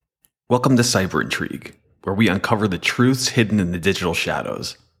Welcome to Cyber Intrigue, where we uncover the truths hidden in the digital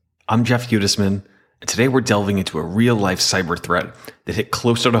shadows. I'm Jeff Udisman, and today we're delving into a real-life cyber threat that hit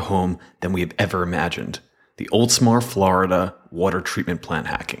closer to home than we have ever imagined: the Oldsmar, Florida water treatment plant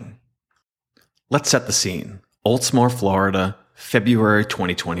hacking. Let's set the scene. Oldsmar, Florida, February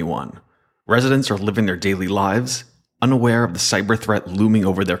 2021. Residents are living their daily lives, unaware of the cyber threat looming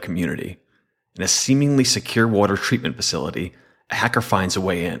over their community. In a seemingly secure water treatment facility, a hacker finds a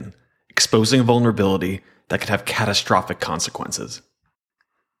way in, exposing a vulnerability that could have catastrophic consequences.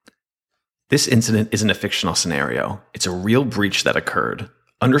 This incident isn't a fictional scenario. It's a real breach that occurred,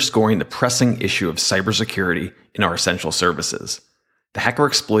 underscoring the pressing issue of cybersecurity in our essential services. The hacker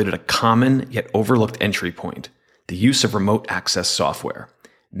exploited a common yet overlooked entry point: the use of remote access software.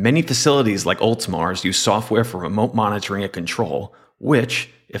 Many facilities like Oldsmar's use software for remote monitoring and control, which,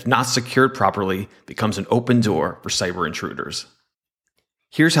 if not secured properly, becomes an open door for cyber intruders.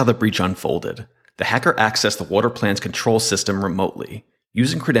 Here's how the breach unfolded. The hacker accessed the water plant's control system remotely,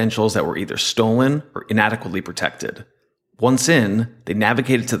 using credentials that were either stolen or inadequately protected. Once in, they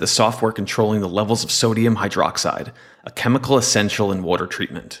navigated to the software controlling the levels of sodium hydroxide, a chemical essential in water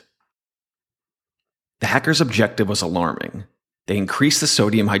treatment. The hacker's objective was alarming. They increased the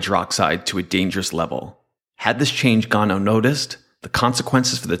sodium hydroxide to a dangerous level. Had this change gone unnoticed, the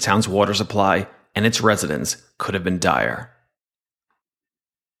consequences for the town's water supply and its residents could have been dire.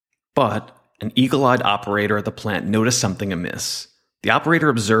 But an eagle-eyed operator at the plant noticed something amiss. The operator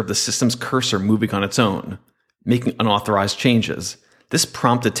observed the system's cursor moving on its own, making unauthorized changes. This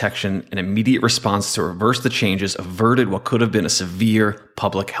prompt detection and immediate response to reverse the changes averted what could have been a severe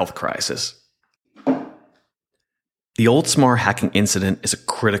public health crisis. The Oldsmar hacking incident is a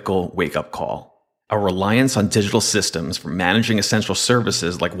critical wake-up call. Our reliance on digital systems for managing essential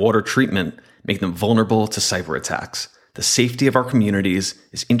services like water treatment make them vulnerable to cyber attacks. The safety of our communities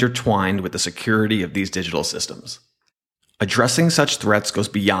is intertwined with the security of these digital systems. Addressing such threats goes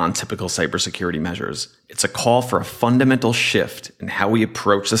beyond typical cybersecurity measures. It's a call for a fundamental shift in how we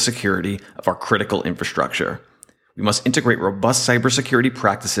approach the security of our critical infrastructure. We must integrate robust cybersecurity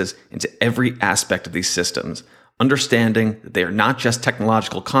practices into every aspect of these systems, understanding that they are not just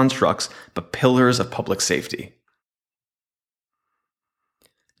technological constructs, but pillars of public safety.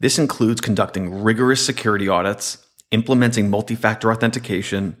 This includes conducting rigorous security audits, implementing multi-factor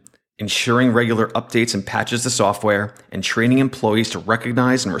authentication, ensuring regular updates and patches to software, and training employees to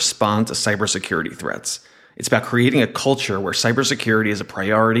recognize and respond to cybersecurity threats. It's about creating a culture where cybersecurity is a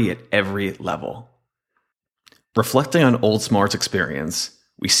priority at every level. Reflecting on Oldsmar's experience,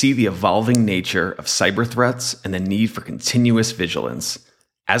 we see the evolving nature of cyber threats and the need for continuous vigilance.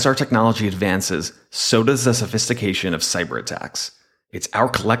 As our technology advances, so does the sophistication of cyber attacks. It's our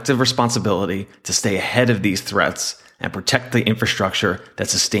collective responsibility to stay ahead of these threats and protect the infrastructure that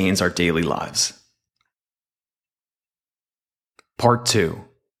sustains our daily lives. Part 2.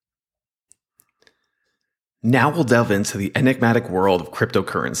 Now we'll delve into the enigmatic world of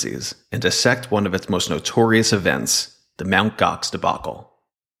cryptocurrencies and dissect one of its most notorious events, the Mt. Gox debacle.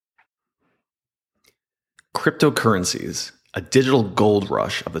 Cryptocurrencies, a digital gold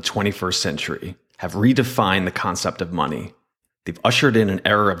rush of the 21st century, have redefined the concept of money. They've ushered in an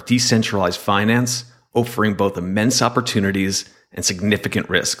era of decentralized finance, offering both immense opportunities and significant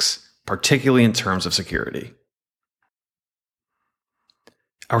risks, particularly in terms of security.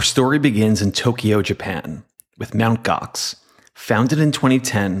 Our story begins in Tokyo, Japan, with Mt. Gox. Founded in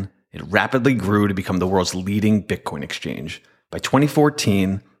 2010, it rapidly grew to become the world's leading Bitcoin exchange. By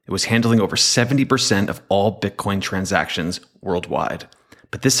 2014, it was handling over 70% of all Bitcoin transactions worldwide.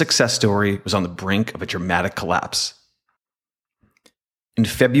 But this success story was on the brink of a dramatic collapse. In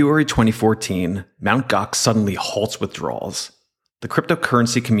February 2014, Mt. Gox suddenly halts withdrawals. The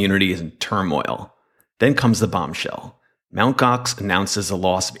cryptocurrency community is in turmoil. Then comes the bombshell. Mt. Gox announces a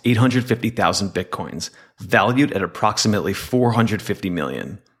loss of 850,000 bitcoins, valued at approximately $450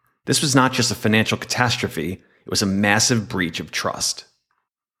 million. This was not just a financial catastrophe, it was a massive breach of trust.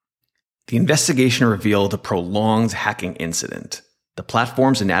 The investigation revealed a prolonged hacking incident. The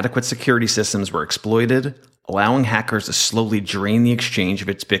platform's inadequate security systems were exploited, allowing hackers to slowly drain the exchange of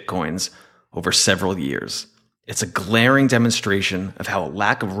its bitcoins over several years. It's a glaring demonstration of how a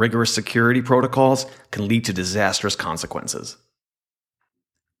lack of rigorous security protocols can lead to disastrous consequences.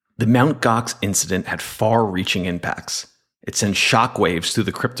 The Mt. Gox incident had far-reaching impacts. It sent shockwaves through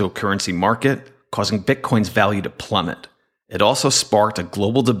the cryptocurrency market, causing Bitcoin's value to plummet. It also sparked a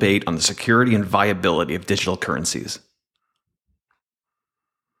global debate on the security and viability of digital currencies.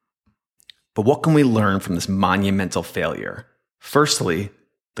 But what can we learn from this monumental failure? Firstly,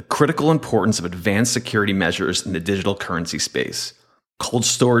 the critical importance of advanced security measures in the digital currency space. Cold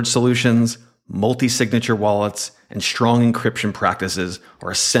storage solutions, multi-signature wallets, and strong encryption practices are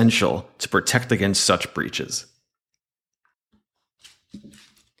essential to protect against such breaches.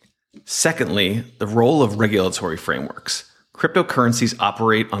 Secondly, the role of regulatory frameworks. Cryptocurrencies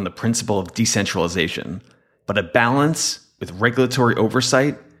operate on the principle of decentralization, but a balance with regulatory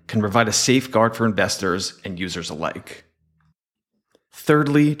oversight can provide a safeguard for investors and users alike.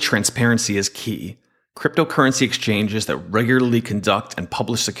 Thirdly, transparency is key. Cryptocurrency exchanges that regularly conduct and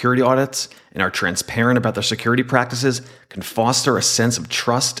publish security audits and are transparent about their security practices can foster a sense of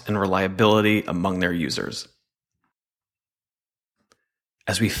trust and reliability among their users.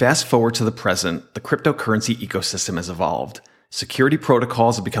 As we fast forward to the present, the cryptocurrency ecosystem has evolved. Security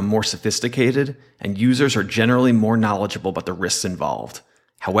protocols have become more sophisticated, and users are generally more knowledgeable about the risks involved.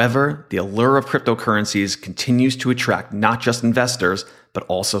 However, the allure of cryptocurrencies continues to attract not just investors, but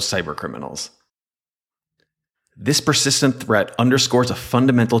also cybercriminals. This persistent threat underscores a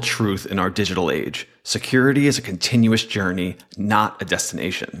fundamental truth in our digital age. Security is a continuous journey, not a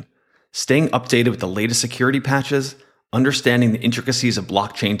destination. Staying updated with the latest security patches, understanding the intricacies of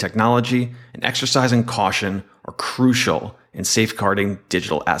blockchain technology, and exercising caution are crucial in safeguarding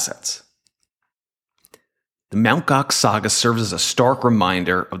digital assets. The Mt. Gox saga serves as a stark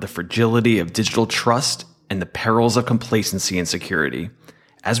reminder of the fragility of digital trust and the perils of complacency in security.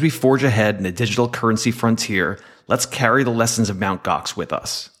 As we forge ahead in the digital currency frontier, let's carry the lessons of Mt. Gox with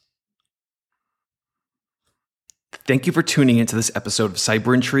us. Thank you for tuning into this episode of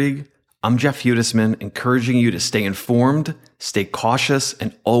Cyber Intrigue. I'm Jeff Udisman, encouraging you to stay informed, stay cautious,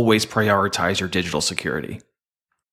 and always prioritize your digital security.